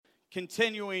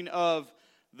continuing of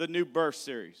the New Birth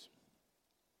series.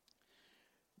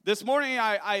 This morning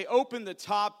I opened the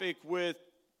topic with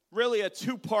really a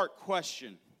two-part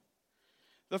question.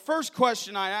 The first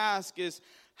question I ask is,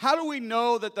 how do we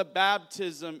know that the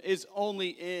baptism is only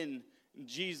in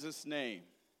Jesus' name?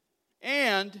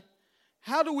 And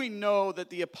how do we know that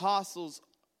the apostles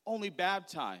only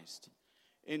baptized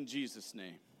in Jesus'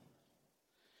 name?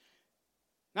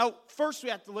 Now, first we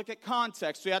have to look at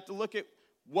context. We have to look at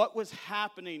what was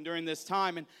happening during this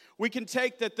time. And we can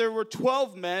take that there were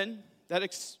 12 men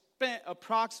that spent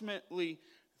approximately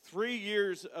 3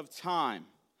 years of time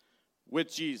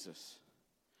with Jesus.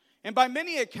 And by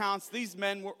many accounts, these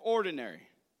men were ordinary.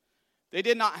 They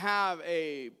did not have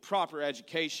a proper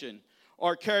education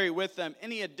or carry with them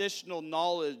any additional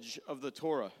knowledge of the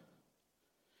Torah.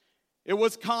 It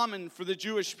was common for the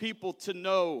Jewish people to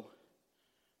know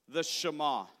the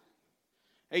Shema,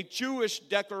 a Jewish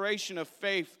declaration of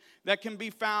faith that can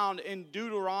be found in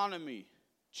Deuteronomy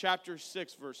chapter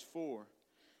 6, verse 4.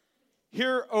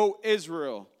 Hear, O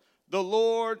Israel, the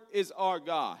Lord is our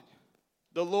God.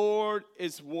 The Lord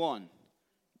is one,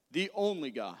 the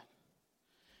only God.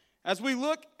 As we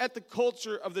look at the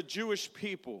culture of the Jewish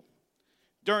people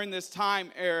during this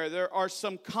time era, there are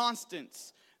some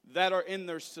constants that are in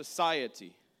their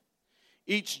society.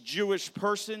 Each Jewish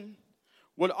person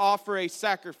would offer a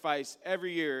sacrifice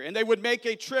every year, and they would make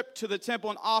a trip to the temple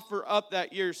and offer up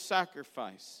that year's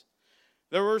sacrifice.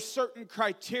 There were certain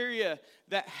criteria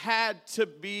that had to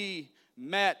be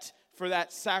met for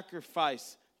that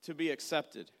sacrifice to be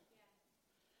accepted.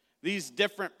 These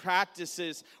different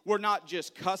practices were not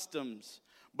just customs,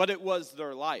 but it was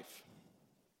their life.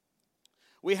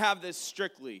 We have this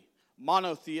strictly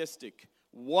monotheistic,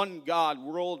 one God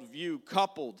worldview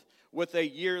coupled with a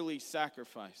yearly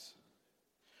sacrifice.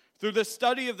 Through the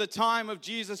study of the time of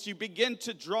Jesus, you begin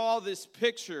to draw this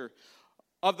picture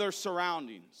of their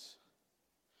surroundings.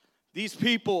 These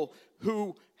people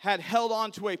who had held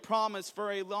on to a promise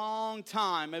for a long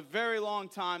time, a very long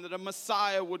time, that a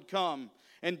Messiah would come,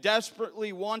 and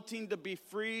desperately wanting to be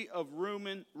free of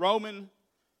Roman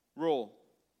rule.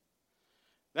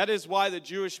 That is why the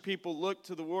Jewish people looked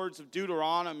to the words of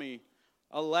Deuteronomy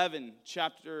 11,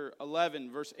 chapter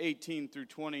 11, verse 18 through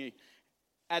 20,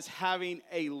 as having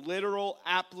a literal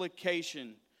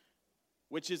application,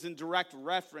 which is in direct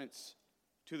reference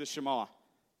to the Shema.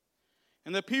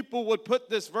 And the people would put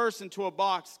this verse into a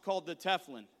box called the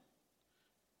Tefillin.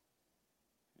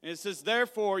 And it says,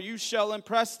 therefore, you shall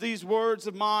impress these words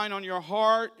of mine on your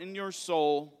heart and your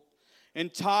soul,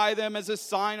 and tie them as a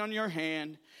sign on your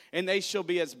hand, and they shall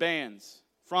be as bands,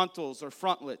 frontals or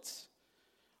frontlets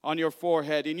on your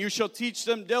forehead. And you shall teach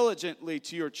them diligently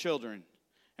to your children,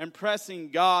 impressing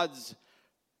God's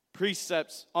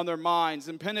precepts on their minds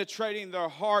and penetrating their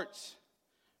hearts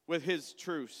with his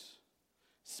truths.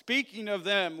 Speaking of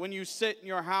them when you sit in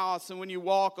your house and when you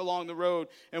walk along the road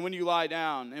and when you lie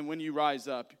down and when you rise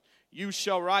up. You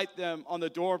shall write them on the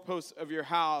doorposts of your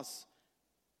house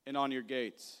and on your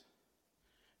gates.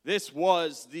 This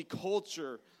was the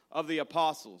culture of the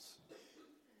apostles.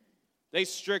 They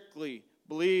strictly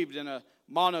believed in a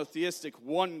monotheistic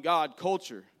one God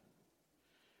culture.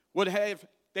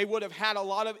 They would have had a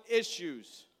lot of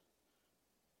issues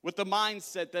with the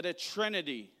mindset that a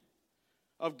trinity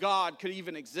of God could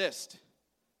even exist.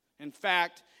 In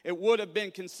fact, it would have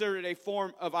been considered a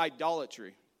form of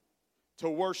idolatry to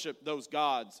worship those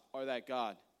gods or that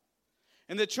God.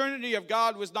 And the Trinity of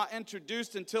God was not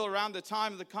introduced until around the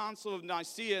time of the Council of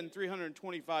Nicaea in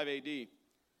 325 AD.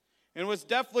 And was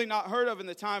definitely not heard of in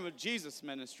the time of Jesus'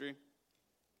 ministry.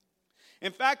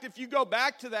 In fact, if you go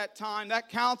back to that time, that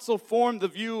council formed the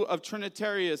view of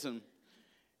Trinitarianism.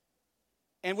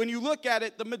 And when you look at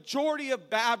it, the majority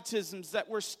of baptisms that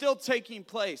were still taking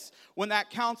place when that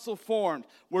council formed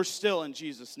were still in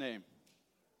Jesus' name.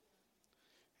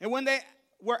 And when they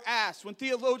were asked, when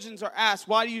theologians are asked,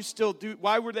 why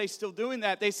were they still doing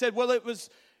that? They said, well, it was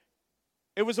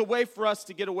a way for us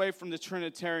to get away from the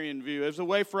Trinitarian view. It was a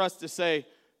way for us to say,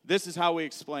 this is how we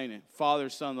explain it: Father,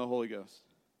 Son, and the Holy Ghost.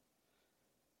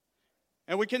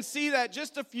 And we can see that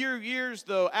just a few years,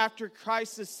 though, after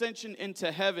Christ's ascension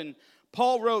into heaven,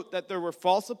 Paul wrote that there were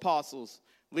false apostles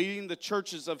leading the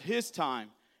churches of his time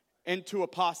into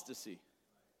apostasy.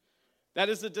 That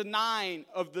is a denying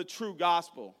of the true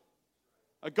gospel,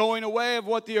 a going away of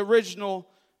what the original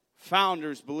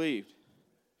founders believed.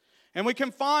 And we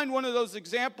can find one of those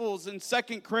examples in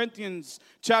 2 Corinthians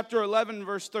chapter 11,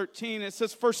 verse 13. It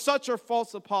says, for such are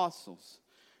false apostles,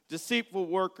 deceitful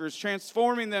workers,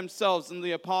 transforming themselves into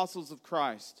the apostles of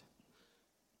Christ.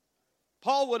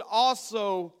 Paul would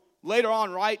also later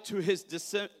on write to his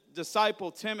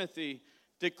disciple Timothy,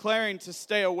 declaring to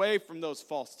stay away from those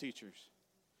false teachers.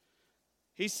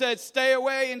 He said, stay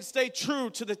away and stay true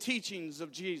to the teachings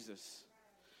of Jesus.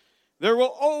 There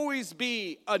will always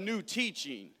be a new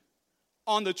teaching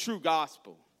on the true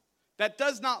gospel that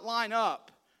does not line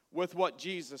up with what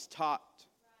Jesus taught.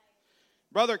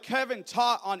 Brother Kevin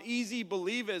taught on easy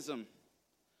believism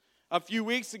a few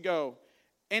weeks ago,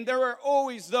 and there are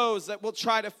always those that will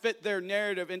try to fit their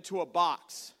narrative into a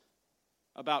box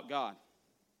about God.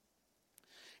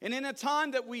 And in a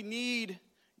time that we need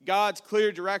God's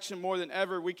clear direction more than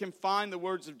ever, we can find the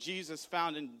words of Jesus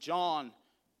found in John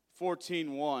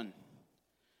 14:1.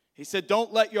 He said,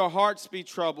 don't let your hearts be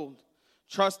troubled.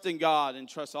 Trust in God and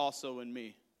trust also in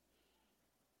me.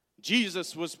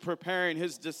 Jesus was preparing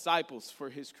his disciples for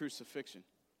his crucifixion.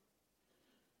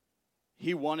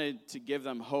 He wanted to give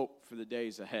them hope for the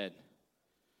days ahead.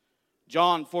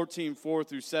 John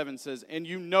 14:4-7 says, and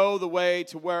you know the way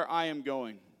to where I am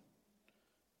going.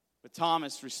 But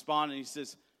Thomas responded, he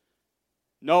says,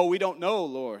 no, we don't know,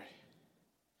 Lord.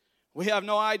 We have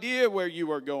no idea where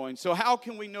you are going, so how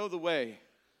can we know the way?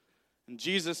 And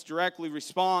Jesus directly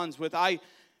responds with, I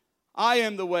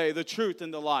am the way, the truth,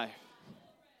 and the life.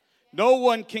 No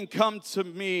one can come to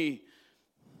me,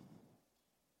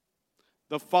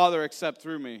 the Father, except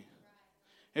through me.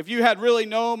 If you had really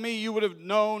known me, you would have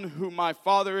known who my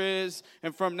Father is,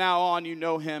 and from now on you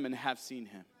know him and have seen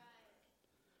him.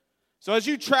 So as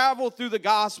you travel through the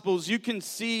Gospels, you can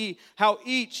see how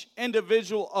each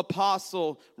individual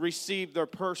apostle received their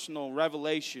personal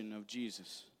revelation of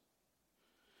Jesus.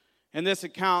 In this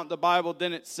account, the Bible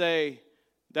didn't say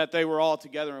that they were all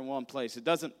together in one place. It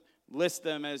doesn't list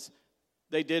them as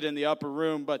they did in the upper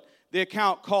room, but the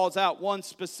account calls out one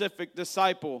specific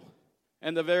disciple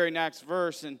in the very next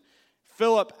verse. And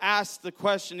Philip asks the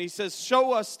question, he says,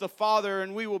 show us the Father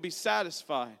and we will be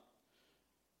satisfied.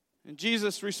 And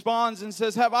Jesus responds and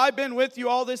says, have I been with you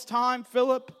all this time,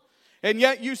 Philip? And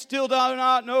yet you still do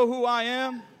not know who I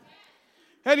am?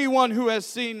 Anyone who has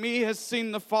seen me has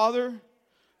seen the Father.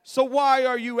 So why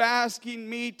are you asking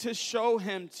me to show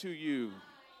him to you?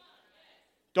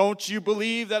 Don't you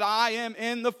believe that I am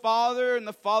in the Father and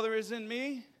the Father is in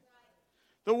me?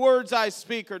 The words I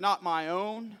speak are not my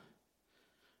own,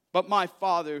 but my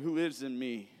Father who lives in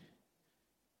me.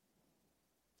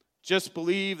 Just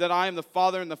believe that I am the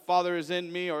Father and the Father is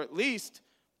in me, or at least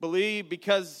believe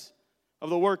because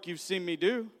of the work you've seen me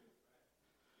do.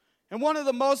 And one of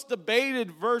the most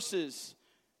debated verses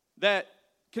that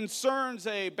concerns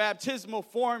a baptismal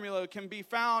formula can be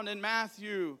found in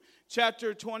Matthew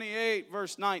chapter 28,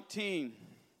 verse 19.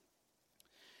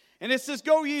 And it says,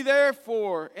 go ye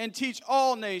therefore and teach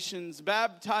all nations,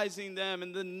 baptizing them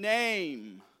in the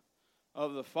name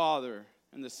of the Father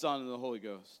and the Son and the Holy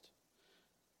Ghost.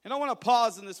 And I want to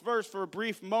pause in this verse for a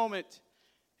brief moment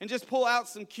and just pull out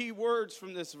some key words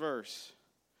from this verse.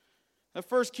 The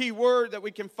first key word that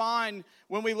we can find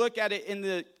when we look at it in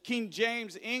the King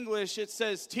James English, it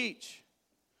says teach.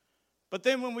 But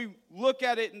then when we look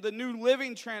at it in the New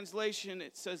Living Translation,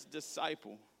 it says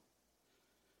disciple.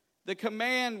 The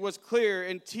command was clear,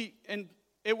 and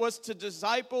it was to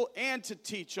disciple and to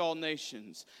teach all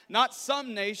nations. Not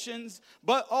some nations,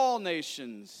 but all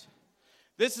nations.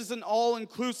 This is an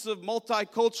all-inclusive,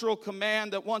 multicultural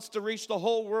command that wants to reach the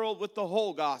whole world with the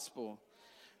whole gospel.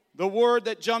 The word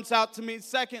that jumps out to me,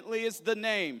 secondly, is the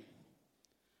name.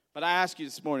 But I ask you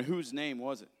this morning, whose name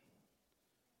was it?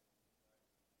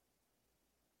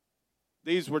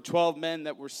 These were 12 men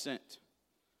that were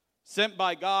sent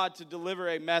by God to deliver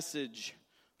a message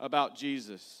about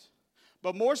Jesus.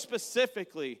 But more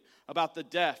specifically, about the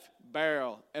death,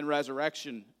 burial, and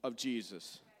resurrection of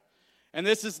Jesus. And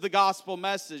this is the gospel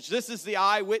message. This is the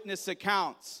eyewitness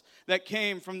accounts that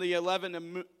came from the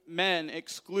 11 men,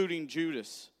 excluding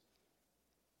Judas.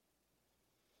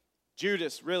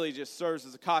 Judas really just serves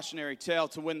as a cautionary tale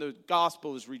to when the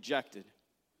gospel is rejected.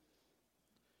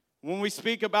 When we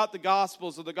speak about the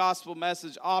gospels or the gospel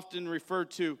message, often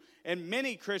referred to in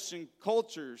many Christian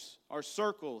cultures or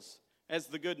circles as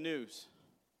the good news.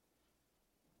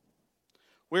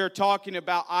 We are talking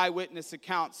about eyewitness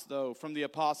accounts, though, from the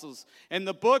apostles. And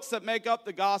the books that make up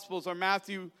the Gospels are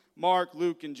Matthew, Mark,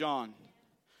 Luke, and John.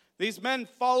 These men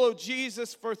followed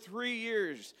Jesus for 3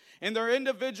 years, and their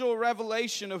individual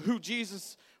revelation of who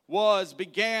Jesus was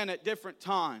began at different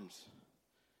times.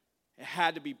 It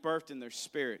had to be birthed in their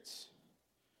spirits,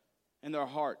 in their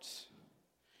hearts.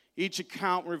 Each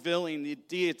account revealing the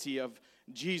deity of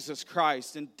Jesus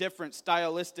Christ in different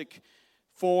stylistic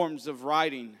forms of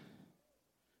writing.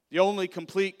 The only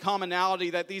complete commonality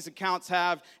that these accounts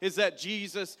have is that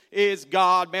Jesus is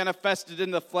God manifested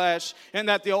in the flesh, and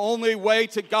that the only way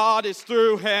to God is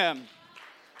through him.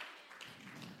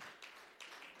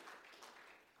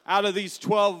 Out of these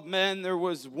 12 men, there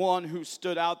was one who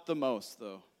stood out the most,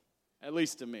 though, at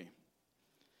least to me.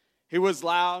 He was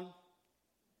loud,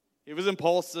 he was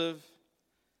impulsive,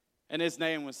 and his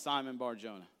name was Simon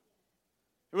Bar-Jonah.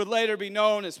 It would later be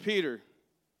known as Peter.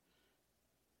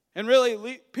 And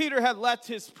really, Peter had left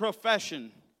his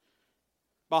profession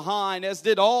behind, as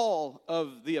did all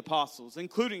of the apostles,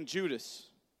 including Judas.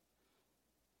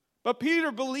 But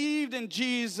Peter believed in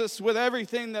Jesus with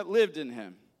everything that lived in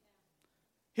him.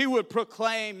 He would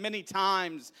proclaim many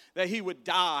times that he would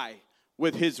die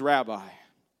with his rabbi.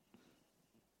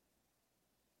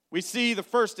 We see the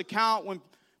first account when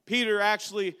Peter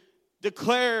actually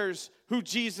declares who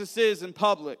Jesus is in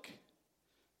public.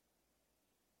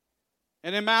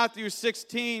 And in Matthew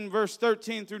 16, verse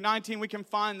 13 through 19, we can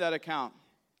find that account.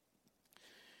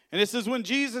 And it says, when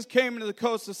Jesus came into the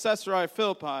coast of Caesarea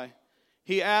Philippi,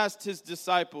 he asked his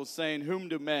disciples, saying, whom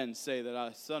do men say that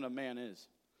I, Son of Man, is?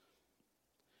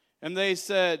 And they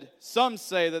said, some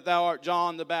say that thou art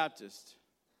John the Baptist,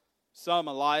 some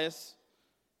Elias,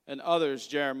 and others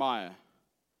Jeremiah,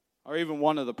 or even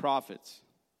one of the prophets.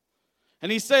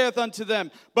 And he saith unto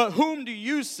them, but whom do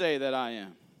you say that I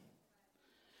am?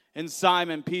 And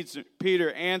Simon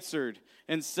Peter answered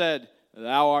and said,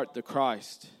 thou art the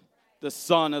Christ, the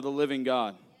Son of the living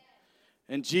God.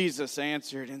 And Jesus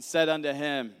answered and said unto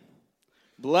him,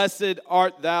 blessed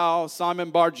art thou,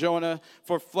 Simon Bar-Jonah,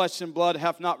 for flesh and blood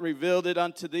hath not revealed it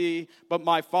unto thee, but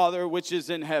my Father which is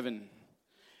in heaven.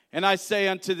 And I say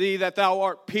unto thee that thou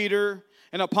art Peter,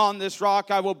 and upon this rock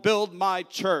I will build my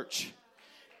church,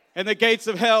 and the gates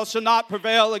of hell shall not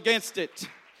prevail against it.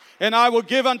 And I will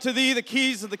give unto thee the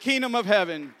keys of the kingdom of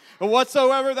heaven. And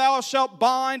whatsoever thou shalt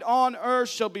bind on earth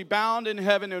shall be bound in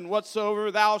heaven, and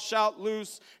whatsoever thou shalt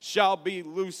loose shall be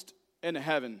loosed in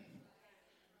heaven.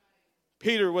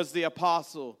 Peter was the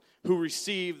apostle who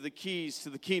received the keys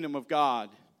to the kingdom of God.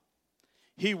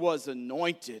 He was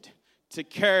anointed to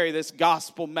carry this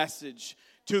gospel message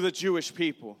to the Jewish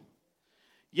people.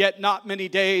 Yet not many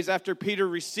days after Peter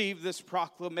received this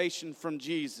proclamation from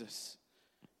Jesus,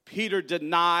 Peter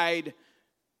denied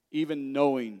even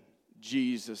knowing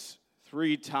Jesus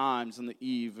 3 times on the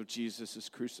eve of Jesus'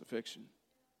 crucifixion.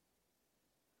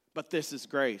 But this is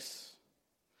grace.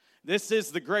 This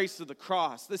is the grace of the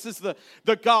cross. This is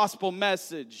the gospel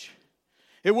message.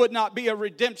 It would not be a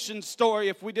redemption story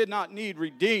if we did not need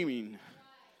redeeming.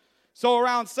 So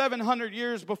around 700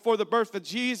 years before the birth of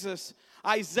Jesus,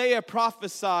 Isaiah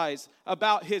prophesies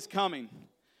about his coming.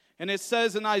 And it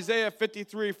says in Isaiah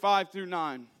 53, 5 through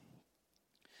 9,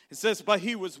 it says, but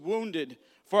he was wounded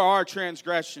for our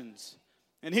transgressions,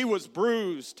 and he was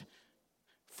bruised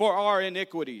for our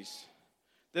iniquities.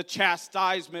 The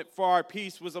chastisement for our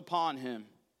peace was upon him,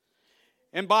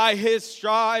 and by his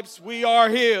stripes we are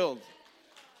healed.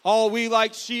 All we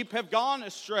like sheep have gone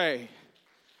astray.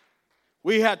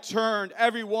 We had turned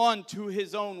every one to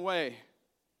his own way,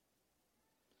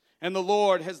 and the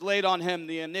Lord has laid on him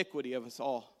the iniquity of us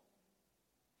all.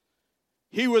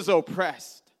 He was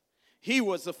oppressed, he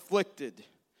was afflicted,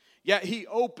 yet he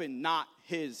opened not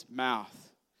his mouth.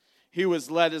 He was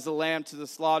led as a lamb to the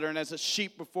slaughter, and as a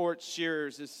sheep before its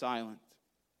shearers is silent.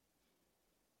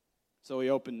 So he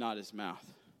opened not his mouth.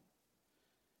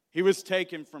 He was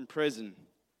taken from prison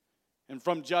and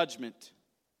from judgment.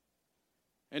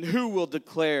 And who will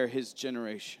declare his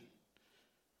generation?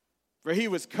 For he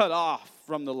was cut off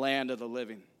from the land of the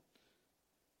living.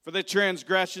 For the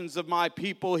transgressions of my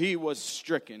people he was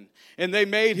stricken, and they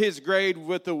made his grave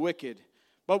with the wicked,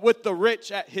 but with the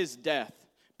rich at his death,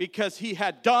 because he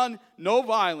had done no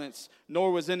violence,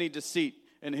 nor was any deceit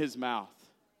in his mouth.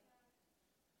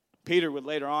 Peter would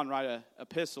later on write an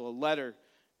epistle, a letter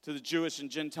to the Jewish and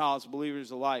Gentiles,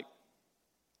 believers alike,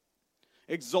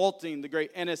 exalting the great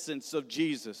innocence of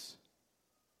Jesus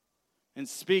and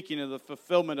speaking of the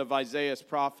fulfillment of Isaiah's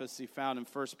prophecy found in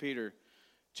 1 Peter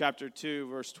chapter 2,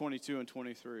 verse 22 and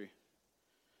 23.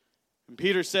 And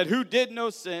Peter said, who did no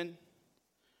sin,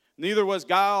 neither was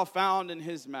guile found in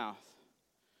his mouth,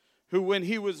 who when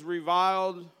he was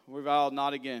reviled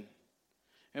not again.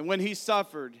 And when he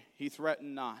suffered, he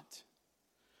threatened not,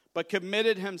 but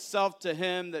committed himself to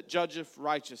him that judgeth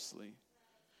righteously,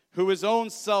 who his own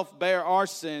self bare our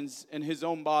sins in his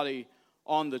own body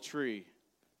on the tree,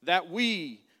 that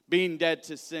we, being dead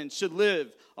to sin, should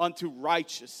live unto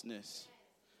righteousness,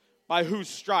 by whose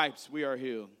stripes we are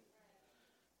healed.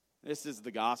 This is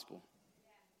the gospel.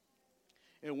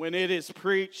 And when it is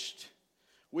preached,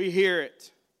 we hear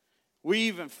it. We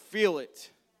even feel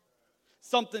it.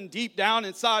 Something deep down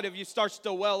inside of you starts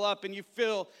to well up, and you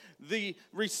feel the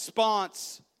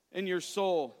response in your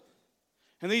soul.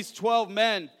 And these 12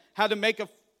 men had to make a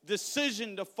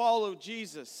decision to follow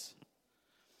Jesus.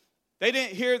 They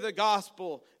didn't hear the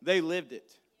gospel, they lived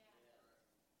it.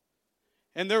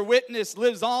 And their witness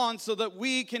lives on so that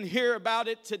we can hear about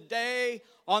it today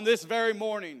on this very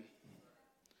morning.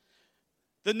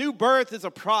 The new birth is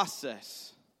a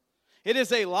process. It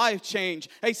is a life change,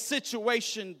 a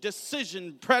situation,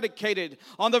 decision predicated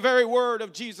on the very word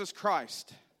of Jesus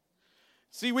Christ.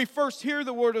 See, we first hear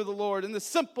the word of the Lord in the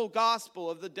simple gospel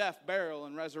of the death, burial,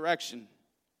 and resurrection.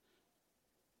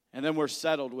 And then we're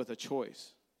settled with a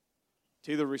choice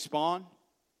to either respond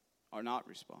or not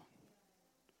respond.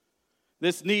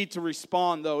 This need to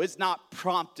respond, though, is not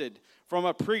prompted from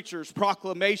a preacher's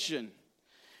proclamation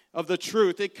of the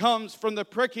truth. It comes from the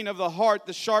pricking of the heart,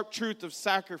 the sharp truth of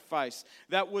sacrifice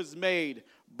that was made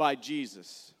by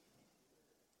Jesus.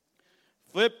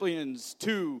 Philippians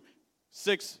 2,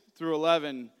 6 through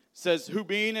 11 says, who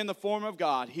being in the form of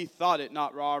God, he thought it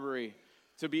not robbery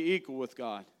to be equal with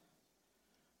God,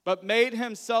 but made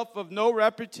himself of no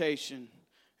reputation,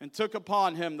 and took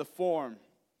upon him the form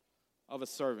of a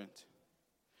servant,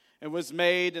 and was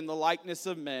made in the likeness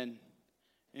of men.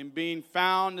 And being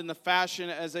found in the fashion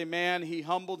as a man, he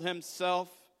humbled himself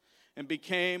and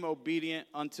became obedient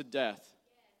unto death,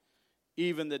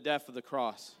 even the death of the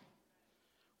cross.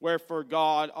 Wherefore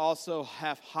God also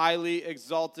hath highly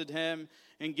exalted him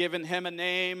and given him a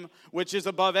name which is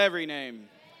above every name.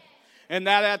 And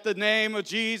that at the name of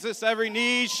Jesus every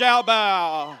knee shall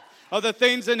bow, of the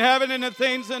things in heaven and the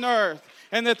things in earth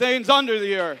and the things under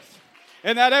the earth.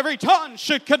 And that every tongue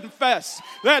should confess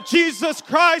that Jesus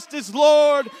Christ is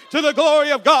Lord, to the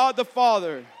glory of God the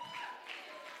Father.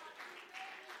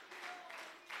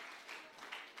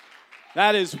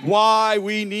 That is why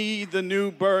we need the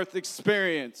new birth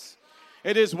experience.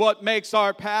 It is what makes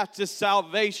our path to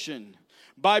salvation,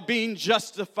 by being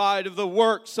justified of the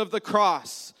works of the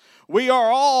cross. We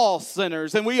are all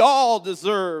sinners, and we all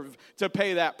deserve to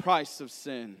pay that price of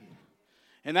sin.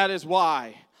 And that is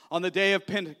why on the day of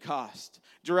Pentecost,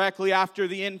 directly after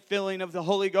the infilling of the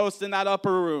Holy Ghost in that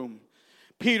upper room,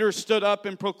 Peter stood up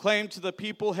and proclaimed to the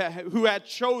people who had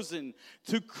chosen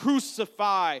to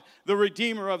crucify the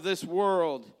Redeemer of this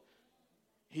world.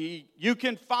 You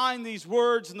can find these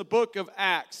words in the book of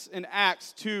Acts, in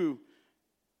Acts 2,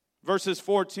 verses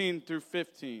 14 through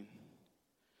 15.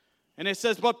 And it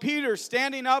says, but Peter,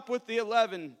 standing up with the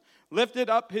 11, lifted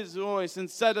up his voice and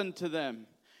said unto them,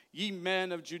 ye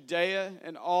men of Judea,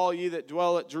 and all ye that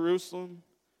dwell at Jerusalem,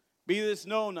 be this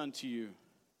known unto you,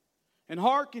 and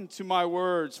hearken to my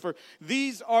words, for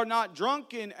these are not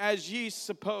drunken as ye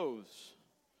suppose,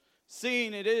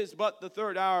 seeing it is but the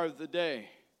third hour of the day.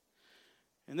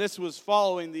 And this was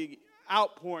following the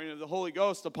outpouring of the Holy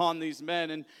Ghost upon these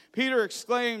men. And Peter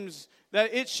exclaims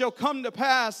that it shall come to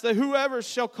pass that whoever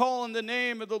shall call on the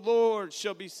name of the Lord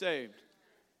shall be saved.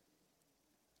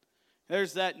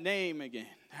 There's that name again.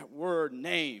 That word,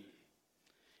 name.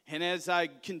 And as I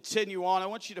continue on, I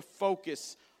want you to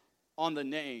focus on the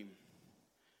name.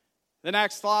 The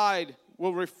next slide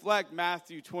will reflect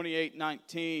Matthew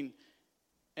 28:19.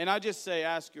 And I just say,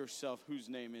 ask yourself, whose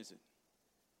name is it?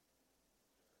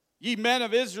 Ye men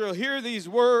of Israel, hear these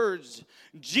words.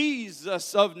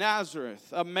 Jesus of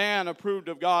Nazareth, a man approved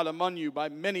of God among you by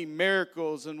many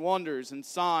miracles and wonders and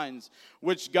signs,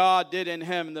 which God did in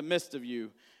him in the midst of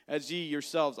you, as ye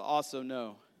yourselves also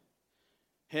know.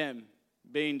 Him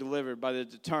being delivered by the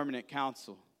determinate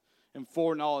counsel and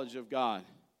foreknowledge of God,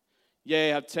 yea,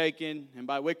 have taken, and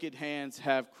by wicked hands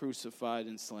have crucified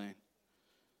and slain,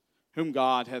 whom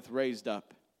God hath raised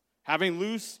up, having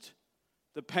loosed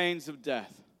the pains of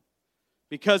death,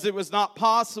 because it was not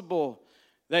possible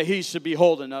that he should be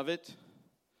holden of it.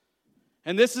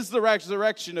 And this is the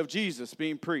resurrection of Jesus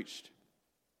being preached.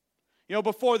 You know,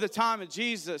 before the time of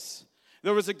Jesus,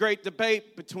 there was a great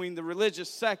debate between the religious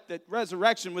sect that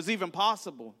resurrection was even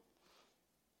possible.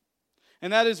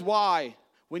 And that is why,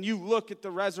 when you look at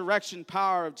the resurrection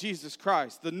power of Jesus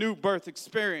Christ, the new birth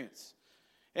experience,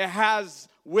 it has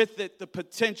with it the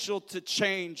potential to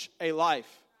change a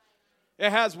life. It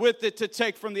has with it to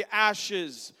take from the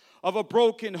ashes of a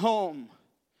broken home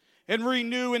and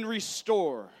renew and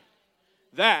restore.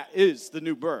 That is the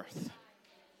new birth.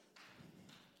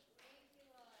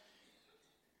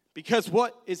 Because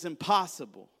what is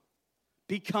impossible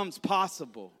becomes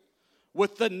possible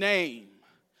with the name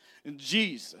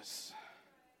Jesus.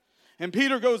 And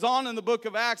Peter goes on in the book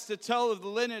of Acts to tell of the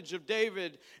lineage of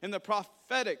David and the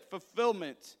prophetic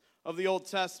fulfillment of the Old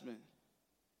Testament.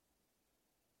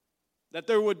 that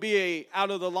there would be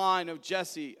out of the line of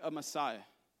Jesse a Messiah.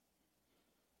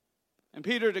 And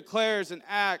Peter declares in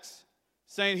Acts,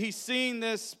 saying, he seen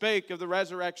this spake of the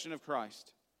resurrection of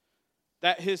Christ,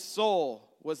 that his soul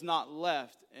was not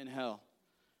left in hell,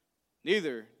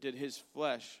 neither did his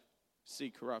flesh see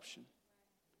corruption.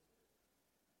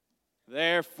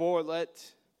 Therefore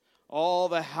let all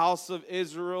the house of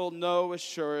Israel know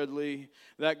assuredly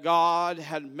that God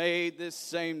had made this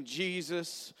same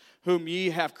Jesus, whom ye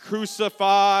have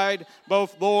crucified,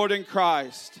 both Lord and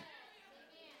Christ.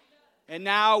 And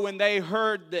now when they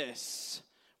heard this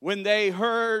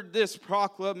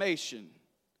proclamation,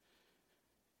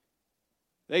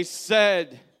 they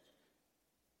said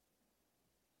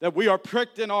that we are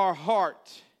pricked in our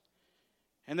heart.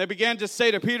 And they began to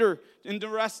say to Peter and the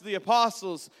rest of the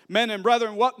apostles, men and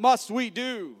brethren, what must we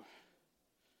do?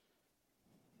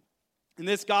 And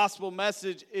this gospel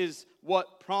message is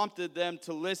what prompted them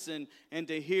to listen and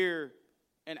to hear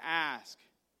and ask,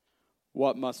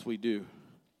 what must we do?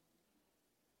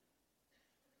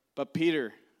 But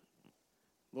Peter,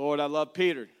 Lord, I love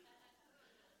Peter.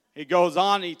 He goes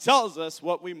on and he tells us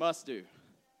what we must do.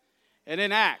 And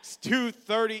in Acts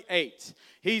 2:38,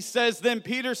 he says, then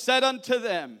Peter said unto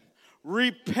them,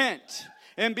 repent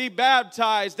and be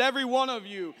baptized, every one of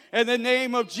you, in the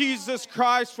name of Jesus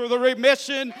Christ for the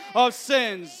remission of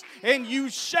sins, and you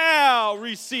shall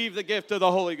receive the gift of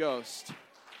the Holy Ghost.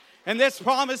 And this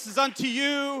promise is unto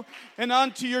you and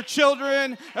unto your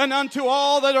children and unto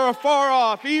all that are afar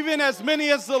off, even as many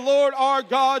as the Lord our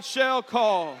God shall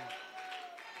call.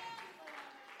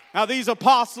 Now these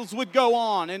apostles would go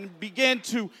on and begin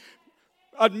to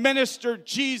administer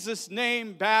Jesus'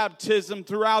 name baptism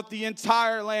throughout the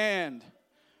entire land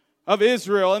of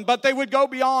Israel. But they would go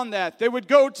beyond that. They would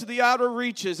go to the outer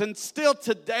reaches. And still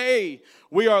today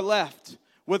we are left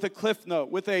with a cliff note,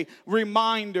 with a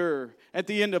reminder at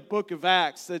the end of the book of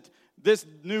Acts that this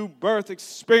new birth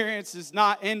experience is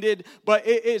not ended, but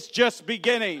it is just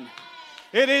beginning.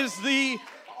 It is the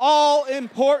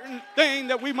all-important thing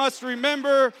that we must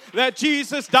remember, that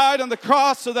Jesus died on the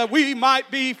cross so that we might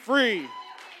be free.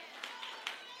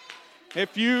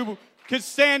 If you could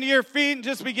stand to your feet and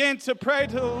just begin to pray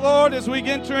to the Lord as we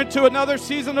enter into another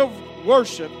season of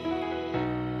worship.